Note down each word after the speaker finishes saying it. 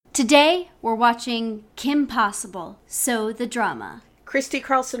Today, we're watching Kim Possible, So the Drama. Christy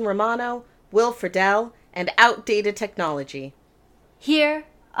Carlson Romano, Will Friedle, and Outdated Technology. Here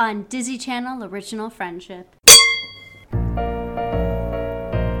on Disney Channel Original Friendship.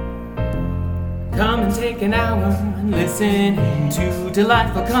 Come and take an hour and listen to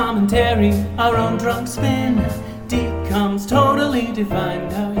delightful commentary. Our own drunk spin decomes totally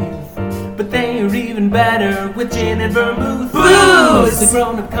defined our youth. But they are even better with gin and vermouth. Booze! It's the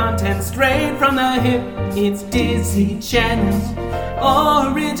grown-up content straight from the hip. It's Disney Channel's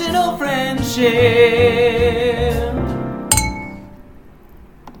Original Friendship.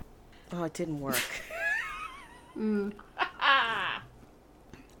 Oh, it didn't work.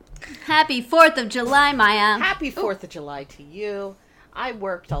 Happy 4th of July, Maya. Happy 4th of July to you. I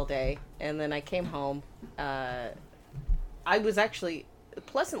worked all day, and then I came home. I was actually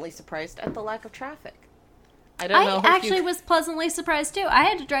pleasantly surprised at the lack of traffic. I actually was pleasantly surprised, too. I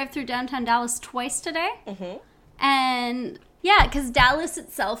had to drive through downtown Dallas twice today. Mm-hmm. And, yeah, because Dallas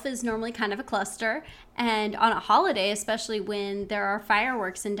itself is normally kind of a cluster. And on a holiday, especially when there are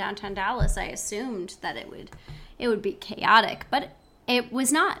fireworks in downtown Dallas, I assumed that it would be chaotic. But it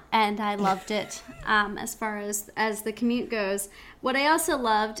was not, and I loved it as far as the commute goes. What I also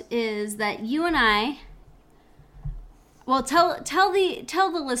loved is that you and I... Well, tell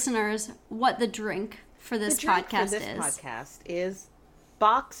the listeners what the drink for this podcast is. The drink for this podcast is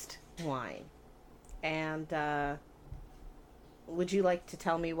boxed wine. And would you like to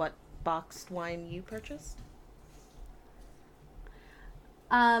tell me what boxed wine you purchased?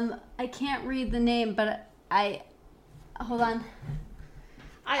 I can't read the name, but hold on.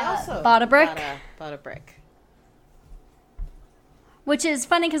 I also bought a brick. Bought a brick. Which is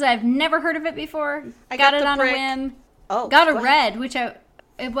funny because I've never heard of it before. I got it the on brick. a whim. Oh, got a red,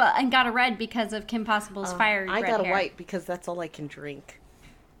 and got a red because of Kim Possible's fiery red I got a hair. white because that's all I can drink.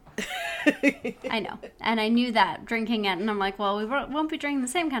 I know, and I knew that drinking it, and I'm like, well, we won't be drinking the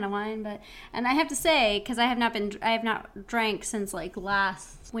same kind of wine, and I have to say, because I have not drank since like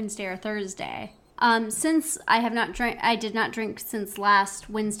last Wednesday or Thursday. Since I did not drink since last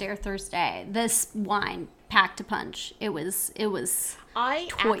Wednesday or Thursday. This wine packed a punch. It was. I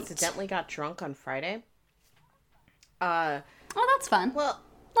toit. accidentally got drunk on Friday. Oh, that's fun. Well,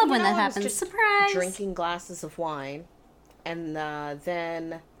 love when that I was happens. just Surprise! Drinking glasses of wine, and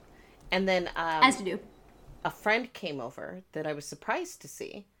then As you do. a friend came over that I was surprised to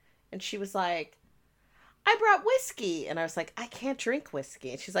see, and she was like, I brought whiskey. And I was like, I can't drink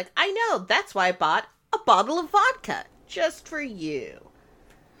whiskey. And she's like, I know. That's why I bought a bottle of vodka just for you.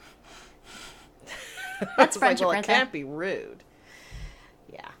 That's I was friendship like, well, right it there. can't be rude.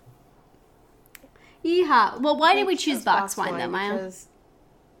 Yeah. Yeehaw. Well, why did we Chose choose box wine, though, Maya? Because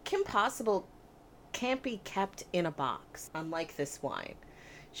Kim Possible can't be kept in a box, unlike this wine.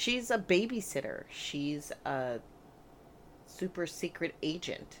 She's a babysitter. She's a super secret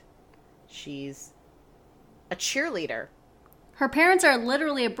agent. She's a cheerleader. Her parents are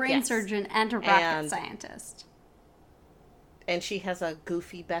literally a brain Yes. surgeon and a rocket scientist. And she has a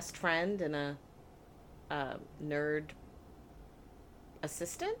goofy best friend and a nerd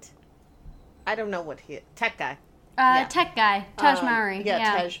assistant. I don't know what tech guy. Yeah. Tech guy, Taj Mowry.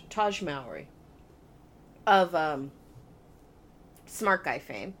 Yeah, Taj Mowry. Of Smart Guy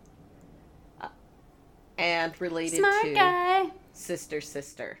fame. And related Smart to guy.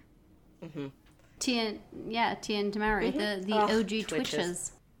 Sister. Mm-hmm. Tia and Tamari, the Oh, OG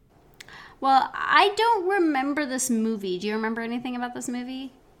Twitches. Well, I don't remember this movie. Do you remember anything about this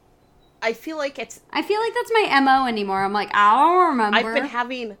movie? I feel like that's my MO anymore. I'm like, I don't remember. I've been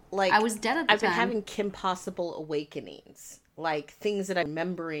having, like... I was dead at the I've time. been having Kim Possible awakenings. Like, things that I'm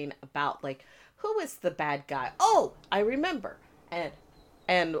remembering about, like, who is the bad guy? Oh, I remember.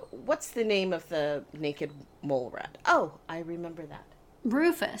 And what's the name of the naked mole rat? Oh, I remember that.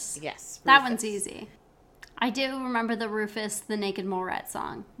 Rufus. Yes, That Rufus. one's easy. I do remember the Rufus, the Naked Mole Rat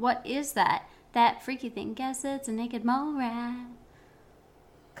song. What is that? That freaky thing. Guess it's a naked mole rat.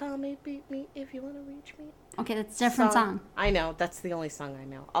 Call me, beat me, if you want to reach me. Okay, that's a different song. I know, that's the only song I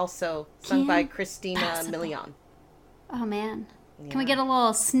know. Also, sung by Kim Christina Possible. Milian. Oh, man. Yeah. Can we get a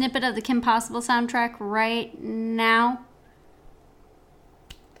little snippet of the Kim Possible soundtrack right now?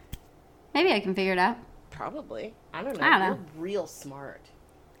 Maybe I can figure it out. Probably. I don't know. I don't know. You're real smart.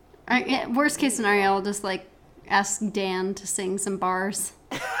 Worst case scenario, I'll just, like, ask Dan to sing some bars.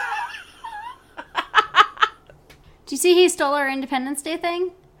 Do you see he stole our Independence Day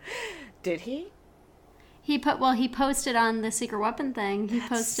thing? Did he? He posted on the secret weapon thing. He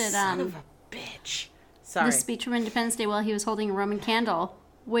posted Son of a bitch. Sorry. the speech from Independence Day while he was holding a Roman candle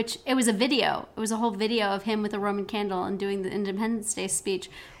which it was a video. It was a whole video of him with a Roman candle and doing the Independence Day speech,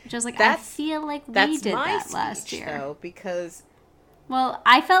 which I was like, I feel like we did that last year. Though, because well,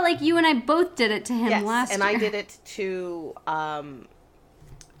 I felt like you and I both did it to him last year. And I did it to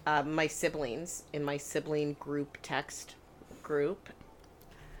my siblings in my sibling text group.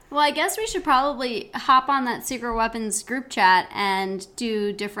 Well, I guess we should probably hop on that Secret Weapons group chat and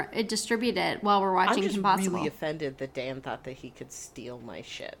distribute it while we're watching Kim Possible. I'm really offended that Dan thought that he could steal my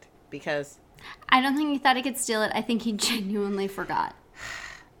shit, because I don't think he thought he could steal it. I think he genuinely forgot.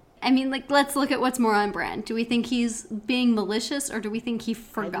 I mean, like, let's look at what's more on brand. Do we think he's being malicious, or do we think he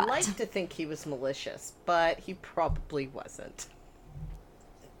forgot? I'd like to think he was malicious, but he probably wasn't.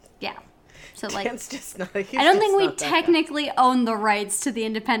 Yeah. So, like, Dan's just not, I don't think we technically own the rights to the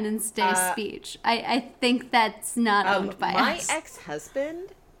Independence Day speech. I think that's not owned by us. My ex-husband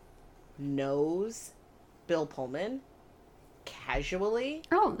knows Bill Pullman casually.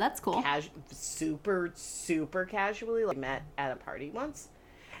 Oh, that's cool. Super, super casually. Like, met at a party once.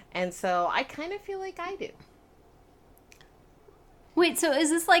 And so I kind of feel like I do. Wait, so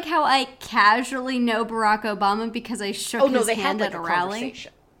is this like how I casually know Barack Obama because I shook his hand at a rally?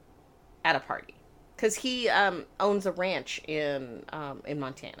 Conversation at a party, because he owns a ranch in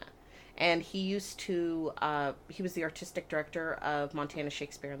Montana, and he used to he was the artistic director of Montana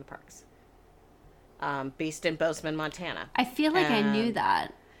Shakespeare in the Parks, based in Bozeman, Montana. I feel like I knew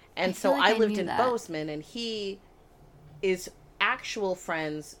that. And so I lived in Bozeman, and he is actual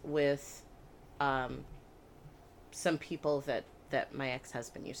friends with some people that my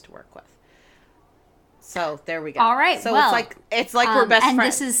ex-husband used to work with. So there we go. All right. So well, it's like we're best friends. And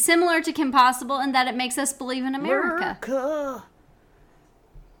this is similar to Kim Possible in that it makes us believe in America.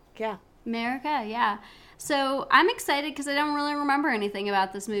 Yeah. America, yeah. So I'm excited because I don't really remember anything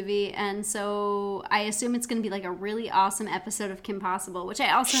about this movie, and so I assume it's going to be like a really awesome episode of Kim Possible, which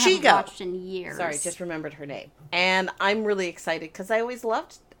I also haven't watched in years. Sorry, just remembered her name, and I'm really excited because I always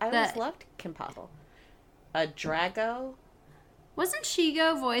loved Kim Possible. Drago. Wasn't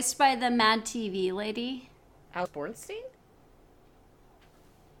Shigo voiced by the Mad TV lady? Alice Bornstein?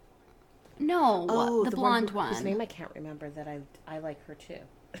 No, the blonde one. Whose name I can't remember. That I like her too.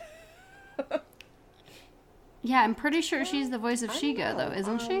 Yeah, I'm pretty sure she's the voice of Shigo, though,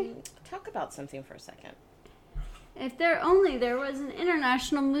 isn't she? Talk about something for a second. If there was an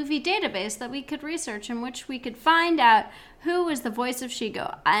international movie database that we could research in which we could find out who was the voice of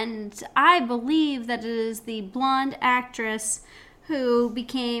Shigo. And I believe that it is the blonde actress who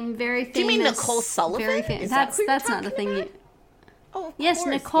became very famous. Do you mean Nicole Sullivan? Very famous. That's not a thing. Of yes, course.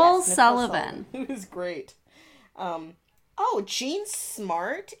 Nicole Sullivan. Who is great. Jean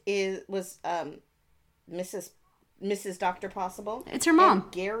Smart was Mrs. Dr. Possible. It's her mom.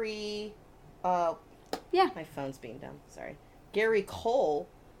 And Gary. Yeah. My phone's being dumb. Sorry. Gary Cole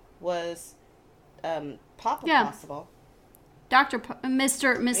was Papa Possible.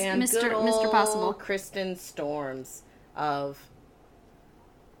 Mr. Possible. Kristen Storms of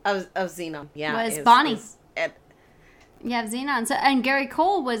Xenon. Yeah. Was Bonnie. Yeah, Xenon. So, and Gary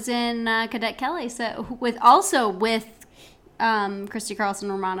Cole was in Cadet Kelly. So with Christy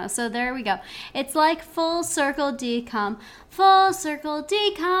Carlson Romano. So there we go. It's like full circle decom. Full circle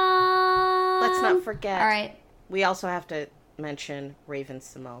decom. Let's not forget. All right. We also have to mention Raven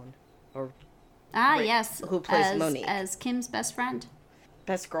Simone. Yes. Who plays Monique. As Kim's best friend.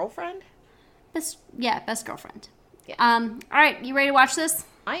 Best girlfriend? Best girlfriend. Yeah. All right. You ready to watch this?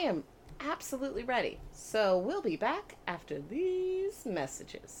 I am absolutely ready. So we'll be back after these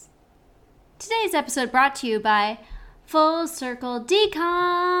messages. Today's episode brought to you by Full Circle Decoms.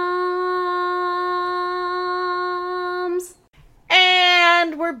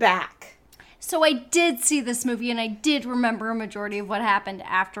 And we're back. So I did see this movie and I did remember a majority of what happened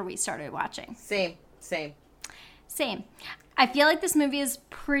after we started watching. Same. I feel like this movie is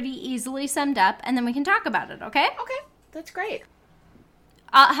pretty easily summed up and then we can talk about it, okay? Okay, that's great.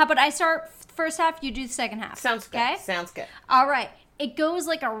 How about I start first half, you do the second half. Sounds good. Okay? Sounds good. All right. It goes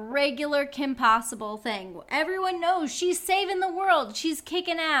like a regular Kim Possible thing. Everyone knows she's saving the world. She's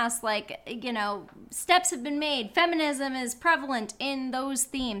kicking ass. Like, steps have been made. Feminism is prevalent in those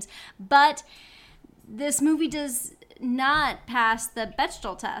themes. But this movie does not pass the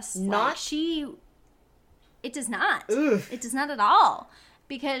Bechdel test. It does not. Ugh. It does not at all.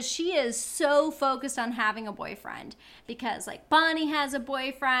 Because she is so focused on having a boyfriend. Because, Bonnie has a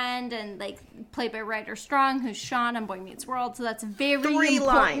boyfriend, and, played by Ryder Strong, who's Sean on Boy Meets World, so that's very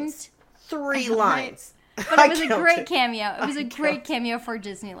important. Three lines. But it was a great cameo. It was a great cameo for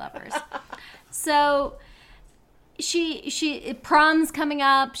Disney lovers. So, prom's coming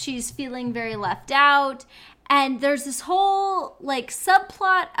up. She's feeling very left out. And there's this whole like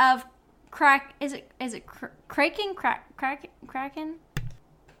subplot of Kraken?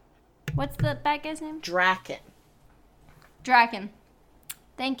 What's the bad guy's name? Draken.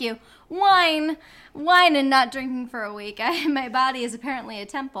 Thank you. Wine and not drinking for a week. My body is apparently a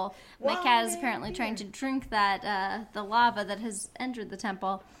temple. My cat is apparently trying to drink that the lava that has entered the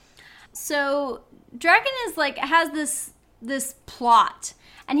temple. So Draken is like has this plot,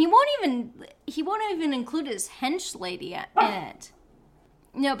 and he won't even include his hench lady in it.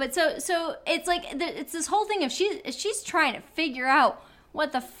 No, but so it's like it's this whole thing of she's trying to figure out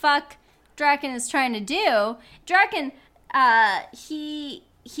what the fuck Draken is trying to do. Draken, he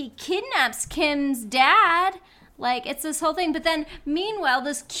kidnaps Kim's dad. Like, it's this whole thing. But then, meanwhile,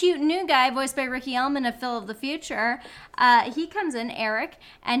 this cute new guy, voiced by Ricky Ellman of Phil of the Future, he comes in, Eric,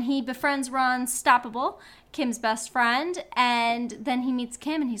 and he befriends Ron Stoppable, Kim's best friend, and then he meets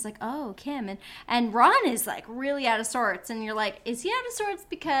Kim, and he's like, oh, Kim. And Ron is, like, really out of sorts. And you're like, is he out of sorts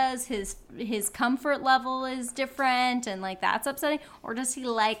because his comfort level is different and, like, that's upsetting? Or does he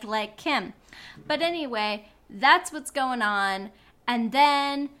like Kim? But anyway, that's what's going on. And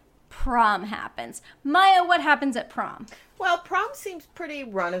then prom happens. Maya, what happens at prom? Well, prom seems pretty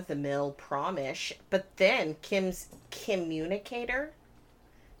run-of-the-mill prom-ish, but then Kim's communicator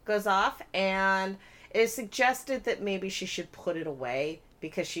goes off, and it is suggested that maybe she should put it away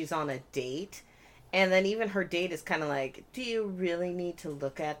because she's on a date. And then even her date is kind of like, do you really need to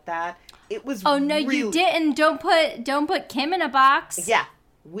look at that? It was Oh, no, you didn't. Don't put Kim in a box. Yeah,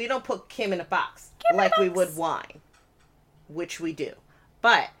 we don't put Kim in a box like we would wine, which we do.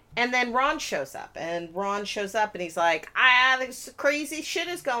 And then Ron shows up, and he's like, this crazy shit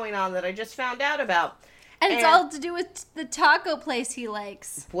is going on that I just found out about. And it's all to do with the taco place he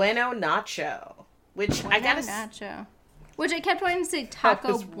likes. Bueno Nacho. Which I kept wanting to say Taco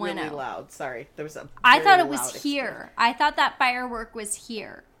That was Bueno. really loud. Sorry. There was I thought it was here. I thought that firework was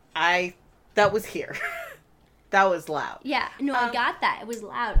here. That was here. That was loud. Yeah. No, I got that. It was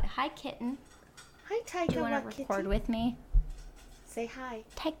loud. Hi, kitten. Hi, Taika. Do you want to record with me? Say hi.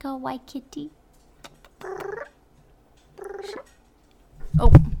 Taika Waititi.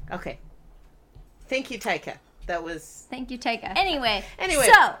 Oh. Okay. Thank you, Taika. Thank you, Taika. Anyway.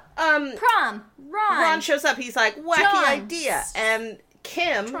 So, prom. Ron shows up. He's like, wacky idea. And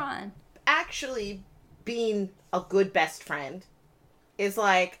Kim, actually being a good best friend, is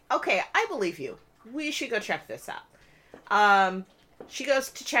like, okay, I believe you. We should go check this out. She goes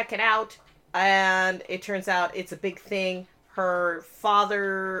to check it out, and it turns out it's a big thing. Her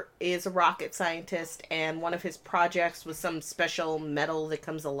father is a rocket scientist, and one of his projects was some special metal that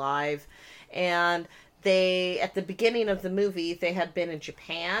comes alive. And at the beginning of the movie, they had been in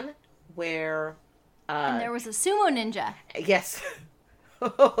Japan, where... and there was a sumo ninja. Yes.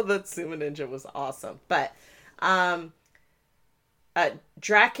 Oh, that sumo ninja was awesome. But,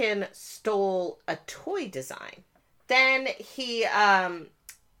 Draken stole a toy design. Then he,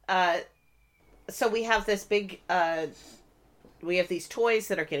 so we have this big, we have these toys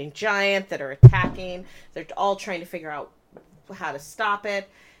that are getting giant, that are attacking. They're all trying to figure out how to stop it.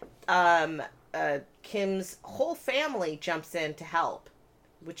 Kim's whole family jumps in to help,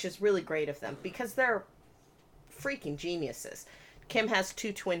 which is really great of them because they're freaking geniuses. Kim has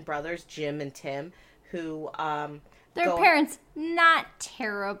two twin brothers, Jim and Tim, who, their parents, not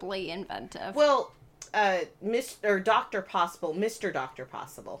terribly inventive. Well, Mr. Dr. Possible,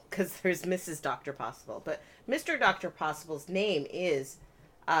 because there's Mrs. Dr. Possible, but Mr. Dr. Possible's name is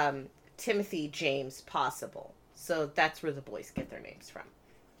Timothy James Possible, so that's where the boys get their names from.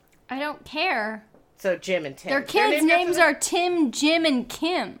 I don't care. So Jim and Tim. Their kids' names are Tim, Jim, and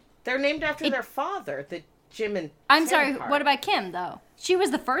Kim. They're named after their father, the Jim and I'm Tim sorry, part. what about Kim, though? She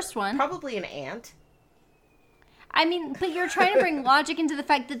was the first one. Probably an aunt. I mean, but you're trying to bring logic into the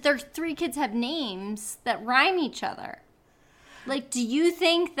fact that their three kids have names that rhyme each other. Like, do you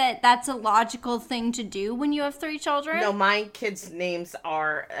think that that's a logical thing to do when you have three children? No, my kids' names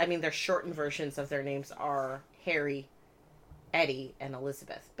are, they're shortened versions of their names are Harry, Eddie, and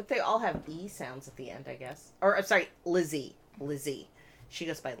Elizabeth. But they all have E sounds at the end, I guess. Or, I'm sorry, Lizzie. She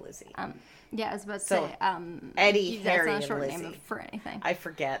goes by Lizzie. Yeah, I was about to say, Eddie, Harry, that's not a short and Lizzie. name for anything. I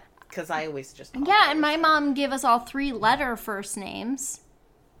forget, because I always just... Yeah, and my mom gave us all 3-letter first names,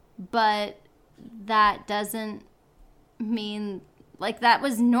 but that doesn't mean, like, that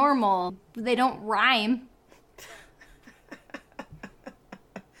was normal. They don't rhyme.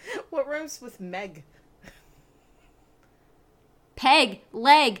 What rhymes with Meg? Peg,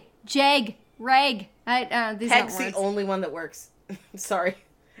 leg, jeg, reg. These Peg's aren't the words. only one that works. Sorry.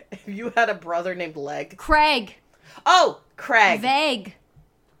 If you had a brother named Leg. Craig. Oh, Craig. Vague.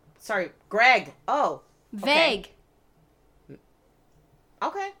 Sorry, Greg. Oh, Vague.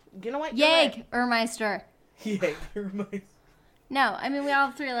 Okay. You know what? You're Yeg. Urmeister. Right. Yeg. No, I mean, we all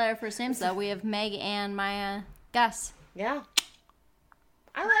have 3-letter first names, though. We have Meg, Ann, Maya, Gus. Yeah.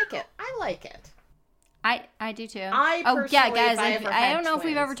 I like it. I like it. I do, too. I oh, yeah, personally, guys, if I ever I had don't know if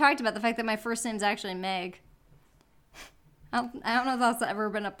we've twins- ever talked about the fact that my first name's actually Meg. I don't know if that's ever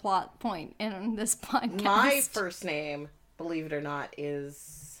been a plot point in this podcast. My first name, believe it or not,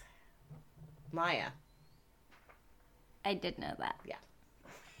 is Maya. I did know that. Yeah.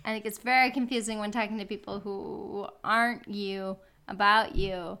 I think it's very confusing when talking to people who aren't you about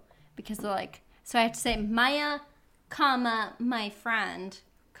you, because they're like, so I have to say Maya, comma, my friend,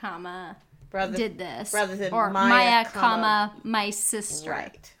 comma, did this. Rather than or Maya, comma, my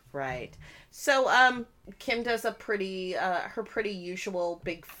sister. Right. So, Kim does a pretty, her pretty usual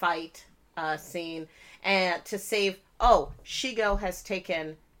big fight, scene, and to save, Shigo has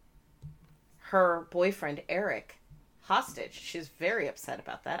taken her boyfriend, Eric, hostage. She's very upset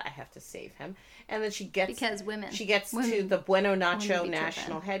about that. I have to save him. And then she gets... Because women. She gets women, to the Bueno Nacho be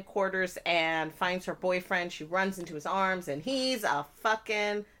National driven. Headquarters and finds her boyfriend. She runs into his arms, and he's a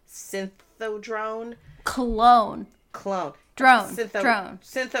fucking synthodrone. Clone. Clone. Drone. Drone.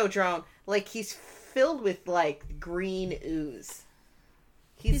 Synthodrone. Like, he's filled with, like, green ooze.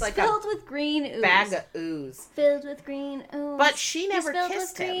 He's like filled with green ooze. bag of ooze. Filled with green ooze. But she never he's filled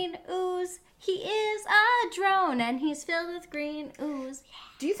kissed with him. green ooze. He is a drone, and he's filled with green ooze.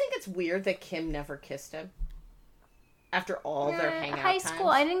 Do you think it's weird that Kim never kissed him? After all their hangout high times? school,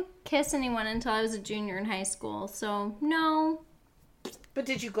 I didn't kiss anyone until I was a junior in high school, so no. But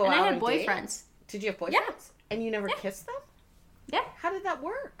did you go And out I had and boyfriends. date? Did you have boyfriends? Yeah. And you never kissed them? Yeah. How did that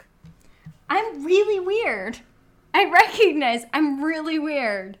work? I'm really weird. I recognize I'm really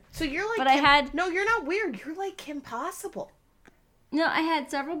weird. So you're like But I had... No, you're not weird. You're like Kim Possible. No, I had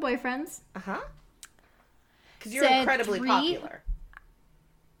several boyfriends. Uh-huh. Because you're Said incredibly 3. popular.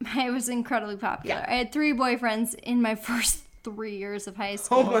 I was incredibly popular. Yeah. I had 3 boyfriends in my first 3 years of high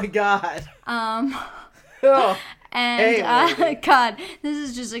school. Oh my god. And, Hey, lady. God, this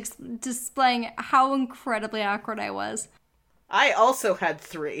is just displaying how incredibly awkward I was. I also had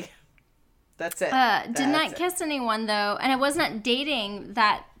 3. That's it. Did That's not it. kiss anyone, though, and I was not dating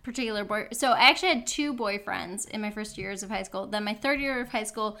that particular boy. So I actually had 2 boyfriends in my first years of high school. Then my third year of high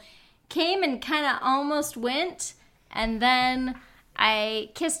school came and kind of almost went, and then I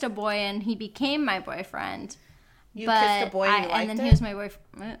kissed a boy, and he became my boyfriend. You kissed a boy and you liked then it?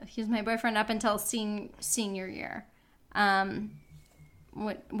 he was my boyfriend up until senior year,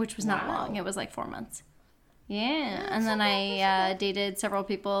 which was not Wow. long. It was like 4 months. Yeah, and then I dated several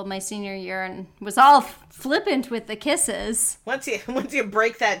people my senior year and was all flippant with the kisses. Once you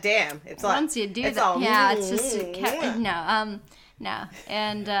break that dam, it's like Once you do it's that, all yeah, it's just no,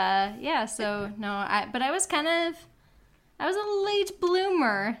 and yeah, so no, but I was a late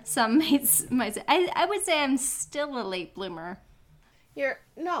bloomer. Some might say. I would say I'm still a late bloomer. You're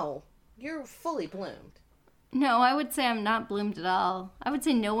fully bloomed. No, I would say I'm not bloomed at all. I would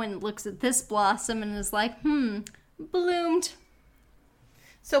say no one looks at this blossom and is like, bloomed.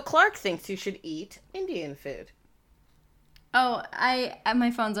 So Clark thinks you should eat Indian food. Oh,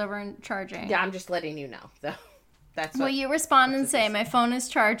 my phone's over and charging. Yeah, I'm just letting you know, though. That's Well, you respond and say, my phone is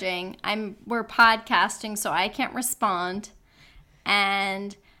charging. We're podcasting, so I can't respond.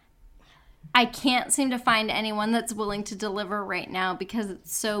 And I can't seem to find anyone that's willing to deliver right now because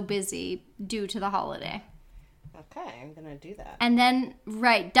it's so busy due to the holiday. Okay, I'm gonna do that. And then,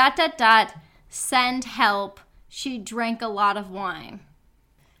 right, ... send help. She drank a lot of wine.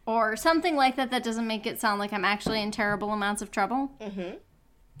 Or something like that doesn't make it sound like I'm actually in terrible amounts of trouble. Mm-hmm.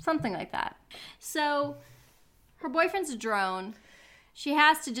 Something like that. So, her boyfriend's a drone. She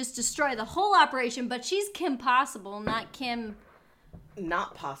has to just destroy the whole operation, but she's Kim Possible, not Kim...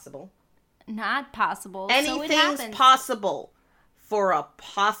 Not possible. Not possible. So it Anything's happens. possible for a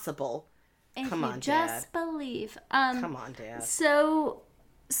possible. If Come you on, just believe. Come on, Dad. So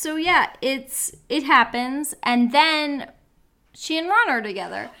yeah, it happens, and then she and Ron are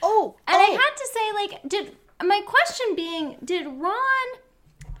together. And I had to say, my question being, did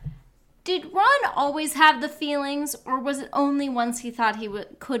Ron always have the feelings, or was it only once he thought he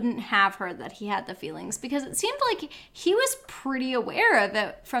couldn't have her that he had the feelings? Because it seemed like he was pretty aware of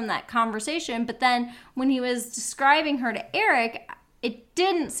it from that conversation, but then when he was describing her to Eric, it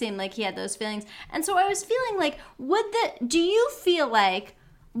didn't seem like he had those feelings. And so I was feeling like, do you feel like,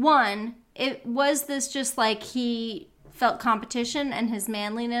 one, was this just like he felt competition and his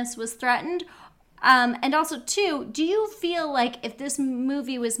manliness was threatened? And also, two, do you feel like if this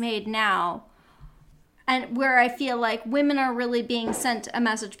movie was made now, And where I feel like women are really being sent a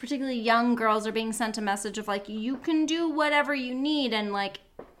message, particularly young girls are being sent a message of like, you can do whatever you need, and like,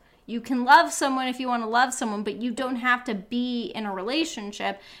 you can love someone if you want to love someone, but you don't have to be in a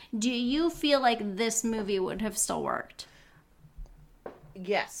relationship. Do you feel like this movie would have still worked?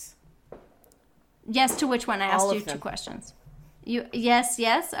 Yes. Yes to which one? I asked you 2 questions. Yes.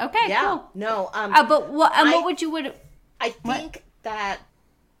 Okay, yeah. cool. No. But what would you I think that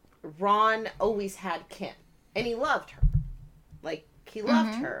Ron always had Kim, and he loved her. Like, he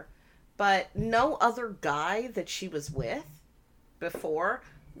loved her. But no other guy that she was with before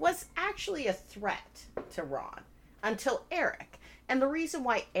was actually a threat to Ron until Eric. And the reason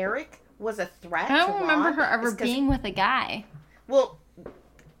why Eric was a threat to Ron... I don't remember her ever being with a guy. Well,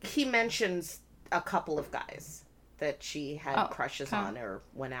 he mentions a couple of guys that she had crushes on or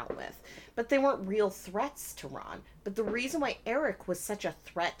went out with. But they weren't real threats to Ron. But the reason why Eric was such a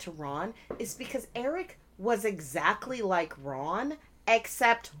threat to Ron is because Eric was exactly like Ron,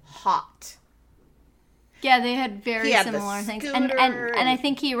 except hot. Yeah, they had very similar things. And I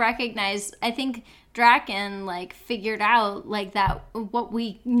think he recognized, I think Draken, like, figured out, like, that what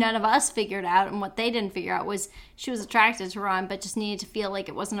none of us figured out and what they didn't figure out was she was attracted to Ron, but just needed to feel like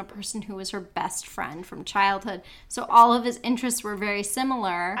it wasn't a person who was her best friend from childhood. So all of his interests were very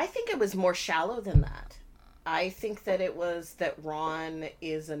similar. I think it was more shallow than that. I think that it was that Ron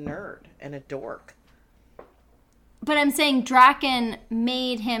is a nerd and a dork. But I'm saying Draken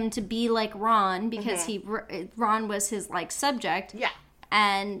made him to be like Ron because Ron was his, like, subject. Yeah.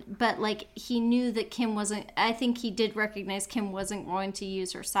 But like, he knew that Kim wasn't, I think he did recognize Kim wasn't going to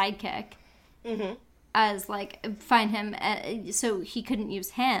use her sidekick as, like, find him, so he couldn't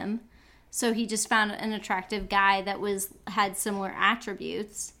use him. So he just found an attractive guy that had similar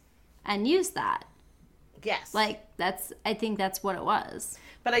attributes and used that. Yes. Like, I think that's what it was.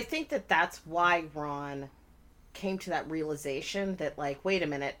 But I think that that's why Ron came to that realization that, like, wait a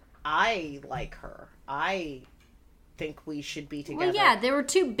minute, I like her. I think we should be together. Well, yeah, they were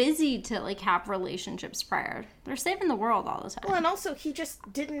too busy to, like, have relationships prior. They're saving the world all the time. Well, and also he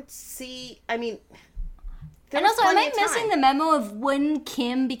just didn't see, I mean, and also, am I missing the memo of when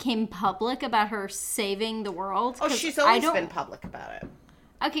Kim became public about her saving the world? Oh, she's always been public about it.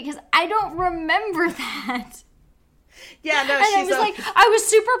 Okay, because I don't remember that. Yeah, no, I was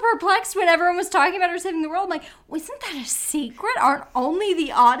super perplexed when everyone was talking about her saving the world. I'm like, wasn't that a secret? Aren't only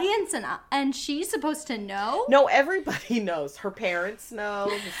the audience and she's supposed to know? No, everybody knows. Her parents know.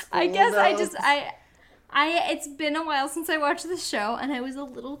 The school I guess knows. it's been a while since I watched the show, and I was a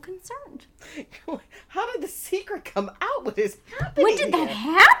little concerned. How did the secret come out? What is happening? When did that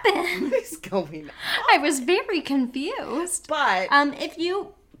happen? What is going on? I was very confused. But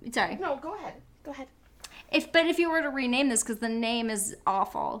sorry. No, go ahead. Go ahead. If you were to rename this, because the name is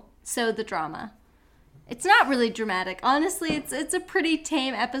awful, so the drama. It's not really dramatic. Honestly, it's a pretty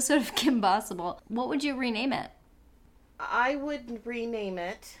tame episode of Kim Possible. What would you rename it? I would rename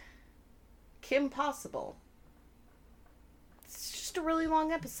it Kim Possible. It's just a really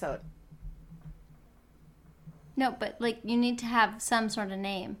long episode. No, but, like, you need to have some sort of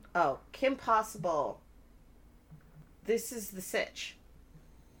name. Oh, Kim Possible. This is the sitch.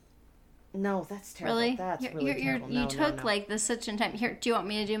 No, that's terrible. Really? That's really terrible. You took like the such and time. Here, do you want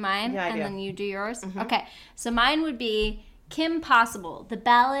me to do mine? Yeah, I do. And then you do yours? Mm-hmm. Okay. So mine would be Kim Possible, the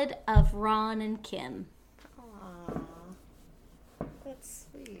Ballad of Ron and Kim. Aww. That's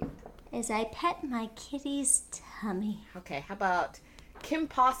sweet. As I pet my kitty's tummy. Okay, how about Kim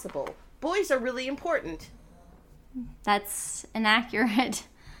Possible? Boys are really important. That's inaccurate.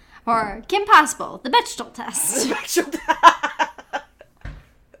 Or Kim Possible, the Bechdel test. The Bechdel test.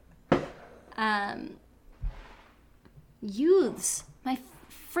 Youths, my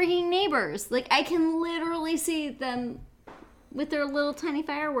freaking neighbors. Like, I can literally see them with their little tiny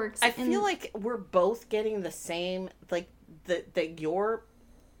fireworks. I feel like we're both getting the same, like, that your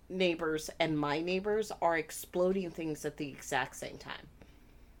neighbors and my neighbors are exploding things at the exact same time.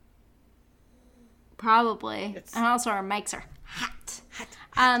 Probably. And also our mics are hot.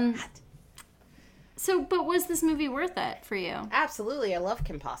 Hot. So, but was this movie worth it for you? Absolutely. I love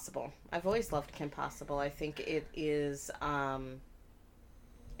Kim Possible. I've always loved Kim Possible. I think it is, I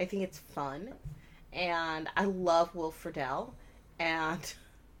think it's fun. And I love Will Friedle. And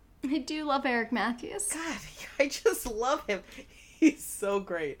I do love Eric Matthews. God, I just love him. He's so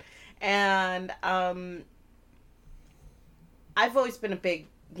great. And I've always been a big,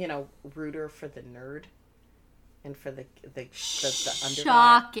 rooter for the nerd. And for the underdog.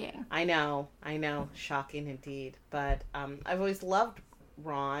 Shocking. I know. Shocking indeed. But I've always loved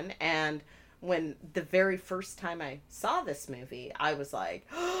Ron. And when the very first time I saw this movie, I was like,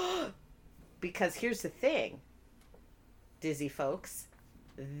 oh, because here's the thing, Disney folks,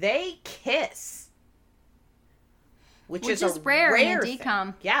 they kiss. Which is rare in a thing.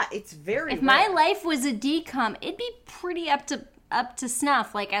 DCOM. Yeah, it's very If rare. my life was a DCOM, it'd be pretty up to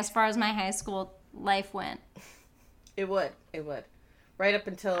snuff, like as far as my high school life went. It would. Right up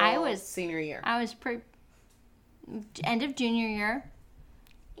until senior year. I was end of junior year.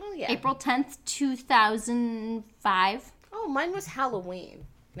 Oh, yeah. April 10th, 2005. Oh, mine was Halloween,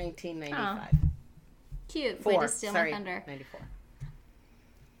 1995. Oh. Cute. Way to steal my thunder. 94.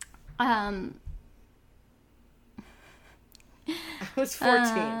 I was 14.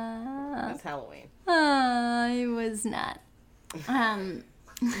 That's Halloween. I was not. You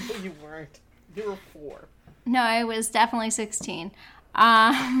weren't. You were 4. No, I was definitely 16.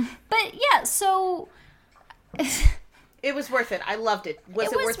 But yeah, so it was worth it. I loved it.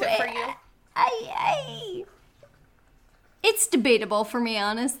 Was it worth it for you? It's debatable for me,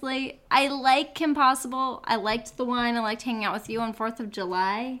 honestly. I like Kim Possible. I liked the wine. I liked hanging out with you on 4th of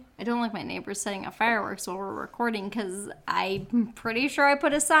July. I don't like my neighbors setting off fireworks while we're recording because I'm pretty sure I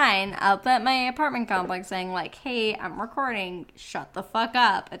put a sign up at my apartment complex saying, like, hey, I'm recording. Shut the fuck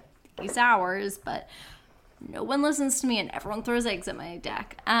up at these hours. But no one listens to me and everyone throws eggs at my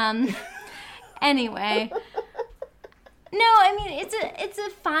deck. Anyway. No, I mean, it's a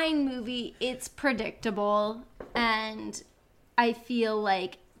fine movie. It's predictable. And I feel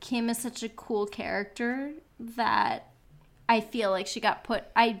like Kim is such a cool character that I feel like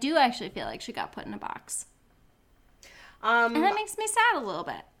I do actually feel like she got put in a box. And that makes me sad a little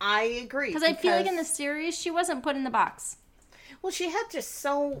bit. I agree. Because I feel like in the series, she wasn't put in the box. Well, she had just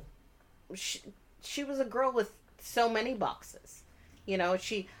she was a girl with so many boxes. You know,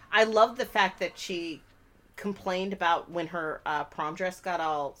 I love the fact that she complained about when her prom dress got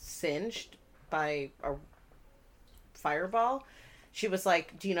all singed by a fireball. She was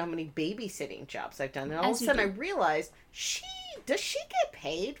like, do you know how many babysitting jobs I've done? And all of a sudden I realized, does she get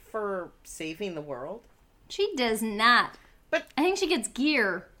paid for saving the world? She does not. But I think she gets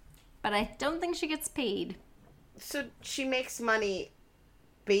gear, but I don't think she gets paid. So she makes money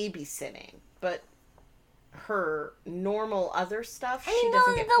babysitting, but her normal other stuff, she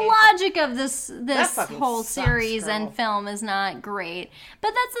doesn't get paid. The logic of this whole series and film is not great.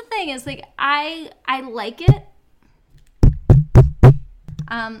 But that's the thing, is like I like it.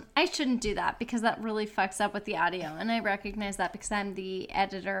 I shouldn't do that because that really fucks up with the audio, and I recognize that because I'm the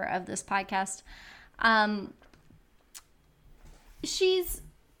editor of this podcast. I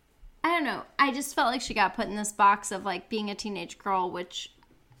don't know. I just felt like she got put in this box of like being a teenage girl, which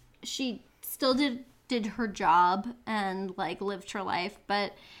she still did her job and like lived her life,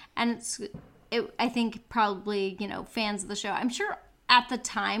 I think probably, fans of the show, I'm sure at the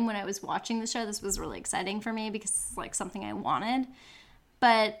time when I was watching the show, this was really exciting for me because it's like something I wanted.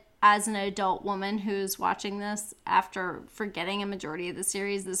 But as an adult woman who's watching this after forgetting a majority of the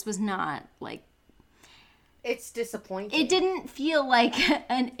series, this was not like, it's disappointing. It didn't feel like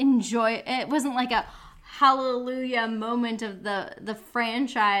it wasn't like a hallelujah moment of the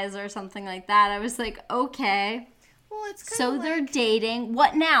franchise or something like that. I was like, okay. Well, it's kind so they're dating.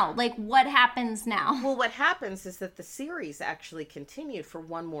 What now? Like, what happens now? Well, what happens is that the series actually continued for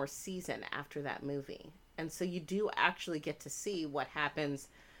one more season after that movie. And so you do actually get to see what happens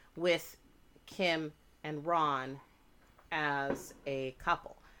with Kim and Ron as a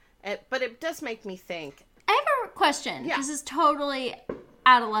couple. But it does make me think. I have a question. Yeah. This is totally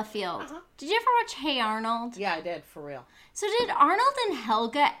out of left field. Uh-huh. Did you ever watch Hey Arnold? Yeah, I did, for real. So did Arnold and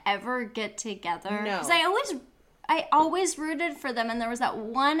Helga ever get together? No. Because I always rooted for them, and there was that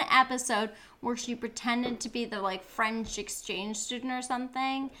one episode where she pretended to be the like French exchange student or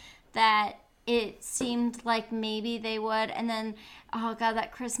something that it seemed like maybe they would, and then oh god,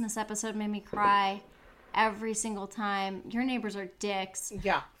 that Christmas episode made me cry every single time. Your neighbors are dicks.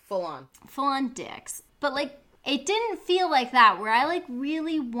 Yeah, full on dicks. But like it didn't feel like that where I like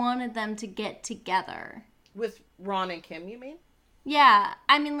really wanted them to get together. With Ron and Kim, you mean? Yeah,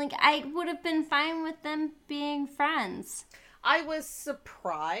 I mean, like, I would have been fine with them being friends. I was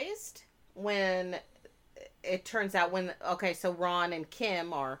surprised when it turns out so Ron and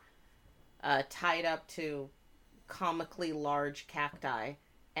Kim are tied up to comically large cacti,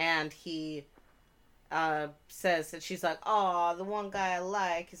 and he says that she's like, oh, the one guy I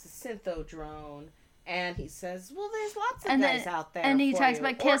like is a synthrodrone. And he says, well, there's lots of guys out there. And he talks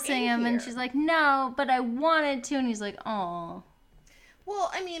about kissing him, and she's like, no, but I wanted to. And he's like, oh.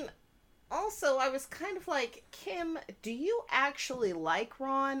 Well, I mean, also, I was kind of like, Kim, do you actually like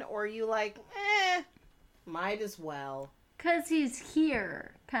Ron? Or are you like, might as well? Because he's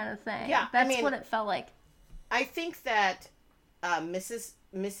here, kind of thing. Yeah, That's what it felt like. I think that Mrs.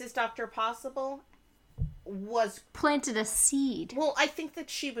 Mrs. Dr. Possible was... Planted a seed. Well, I think that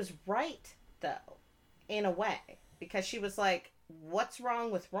she was right, though, in a way. Because she was like, what's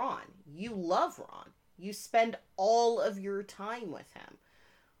wrong with Ron? You love Ron. You spend all of your time with him.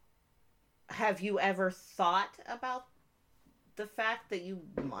 Have you ever thought about the fact that you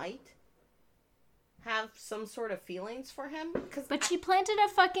might have some sort of feelings for him? But she planted a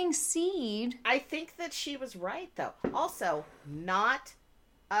fucking seed. I think that she was right, though. Also, not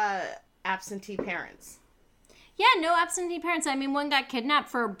absentee parents. Yeah, no absentee parents. I mean, one got kidnapped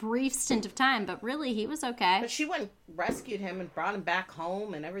for a brief stint of time, but really, he was okay. But she went and rescued him and brought him back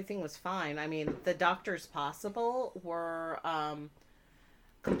home, and everything was fine. I mean, the Doctors Possible were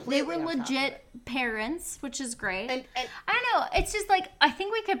completely... They were legit parents, which is great. And I don't know. It's just like, I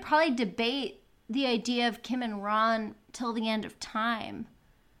think we could probably debate the idea of Kim and Ron till the end of time.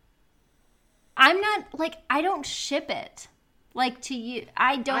 I'm not, like, I don't ship it. Like, to you.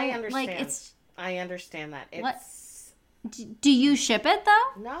 I don't, I understand. like, it's... I understand that. It's... What? Do you ship it,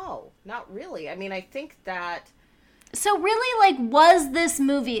 though? No, not really. I mean, I think that... So really, like, was this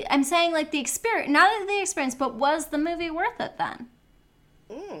movie... I'm saying, like, the experience... Not the experience, but was the movie worth it, then?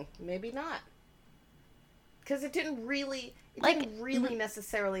 Maybe not. Because it didn't really... Like,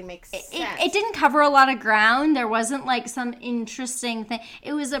 necessarily make sense. It didn't cover a lot of ground. There wasn't, like, some interesting thing.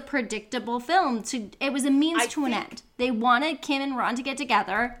 It was a predictable film. It was a means to an end. They wanted Kim and Ron to get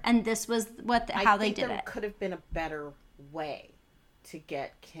together, and this was how they did it. There could have been a better way to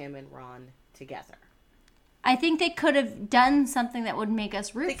get Kim and Ron together. I think they could have done something that would make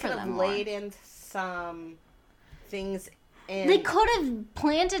us root for them more. They could have laid in some things in... They could have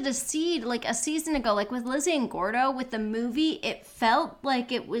planted a seed like a season ago, like with Lizzie and Gordo. With the movie, it felt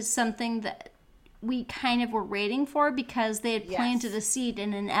like it was something that we kind of were waiting for because they had planted a seed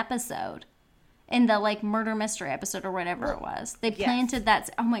in an episode. In the, like, murder mystery episode or whatever it was. They planted that...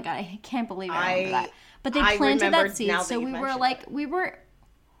 Oh, my God. I can't believe I remember that. But they planted that seed. So we were, like... We were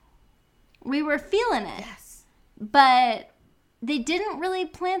feeling it. Yes. But they didn't really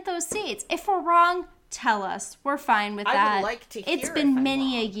plant those seeds. If we're wrong, tell us. We're fine with that. I would like to hear It's been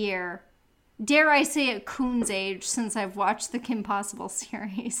many a year. Dare I say at Coon's age since I've watched the Kim Possible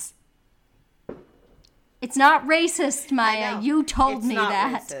series. It's not racist, Maya. You told me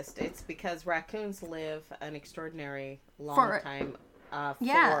that. It's not racist. It's because raccoons live an extraordinary long time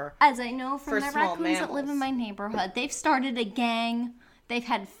as I know from the small raccoons mammals that live in my neighborhood. They've started a gang. They've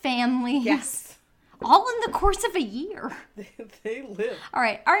had families. Yes. All in the course of a year. They live. All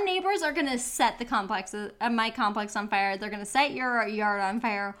right. Our neighbors are going to set the my complex on fire. They're going to set your yard on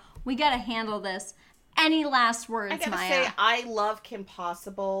fire. We got to handle this. Any last words, Maya? I gotta say, I love Kim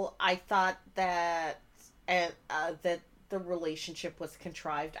Possible. I thought that that the relationship was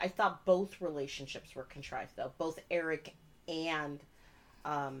contrived. I thought both relationships were contrived, though. Both Eric and...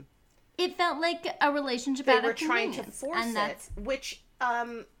 it felt like a relationship they out were of trying to convenience, force and it, which...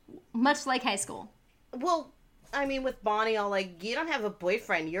 much like high school. Well, I mean, with Bonnie all like, you don't have a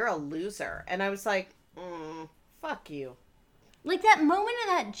boyfriend, you're a loser. And I was like, fuck you. Like, that moment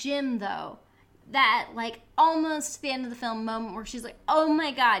in that gym, though, that, like, almost the end of the film moment where she's like, oh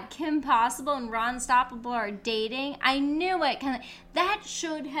my God, Kim Possible and Ron Stoppable are dating. I knew it. That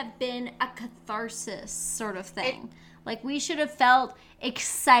should have been a catharsis sort of thing. Like, we should have felt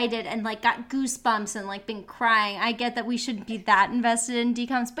excited and, like, got goosebumps and, like, been crying. I get that we shouldn't be that invested in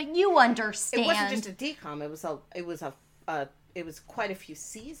DComs, but you understand. It wasn't just a DCOM. It was quite a few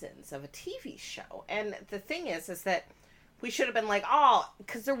seasons of a TV show. And the thing is that we should have been like,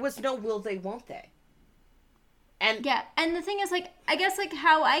 because there was no will they, won't they. And yeah, and the thing is, like, I guess, like,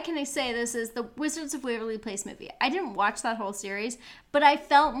 how I can say this is the Wizards of Waverly Place movie. I didn't watch that whole series, but I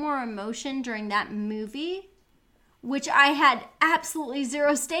felt more emotion during that movie, which I had absolutely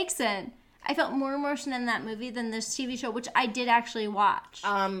zero stakes in. I felt more emotion in that movie than this TV show, which I did actually watch.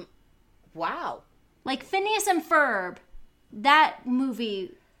 Wow. Like, Phineas and Ferb, that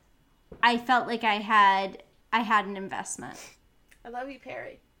movie, I felt like I had an investment. I love you,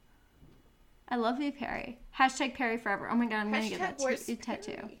 Perry. I love you, Perry. Hashtag Perry forever. Oh my God, I'm going to get that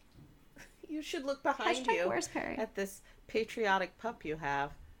tattoo. You should look behind you where's Perry? At this patriotic pup you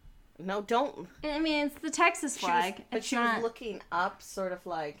have. No, don't. I mean, it's the Texas flag. She was looking up, sort of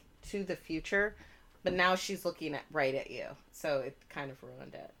like to the future, but now she's looking right at you. So it kind of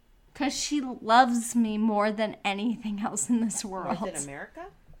ruined it. Because she loves me more than anything else in this world. More than America?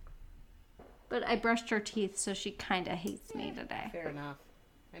 But I brushed her teeth, so she kind of hates me today. Fair enough.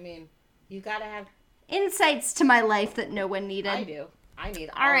 I mean, you gotta have insights to my life that no one needed. I do. I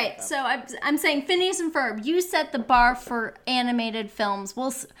need all right, of them. So I'm saying Phineas and Ferb, you set the bar for animated films.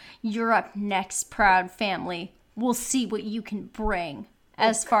 You're up next, proud family. We'll see what you can bring.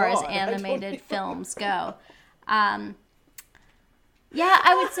 as far as animated films go. Yeah,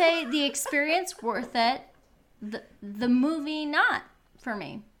 I would say the experience worth it. The movie not for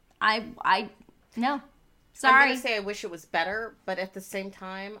me. No. Sorry. I'm going to say I wish it was better, but at the same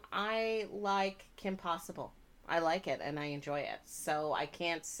time, I like Kim Possible. I like it and I enjoy it. So I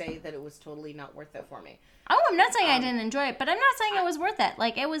can't say that it was totally not worth it for me. Oh, I'm not saying I didn't enjoy it, but I'm not saying it was worth it.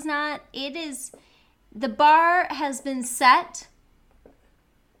 Like, it was not, it is, the bar has been set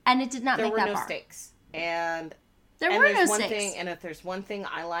and it did not make that bar. There were no stakes. And there were no one stakes. thing, and if there's one thing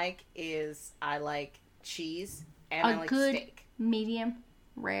I like is I like cheese and I like good steak. Medium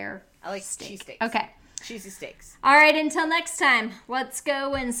rare I like steak. cheesesteaks. Okay. Cheesy steaks. All right, until next time, let's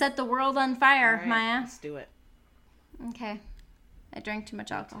go and set the world on fire, All right, Maya. let's do it. Okay. I drank too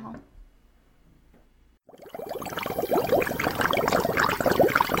much alcohol.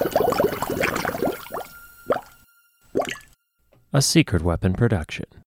 A Secret Weapon production.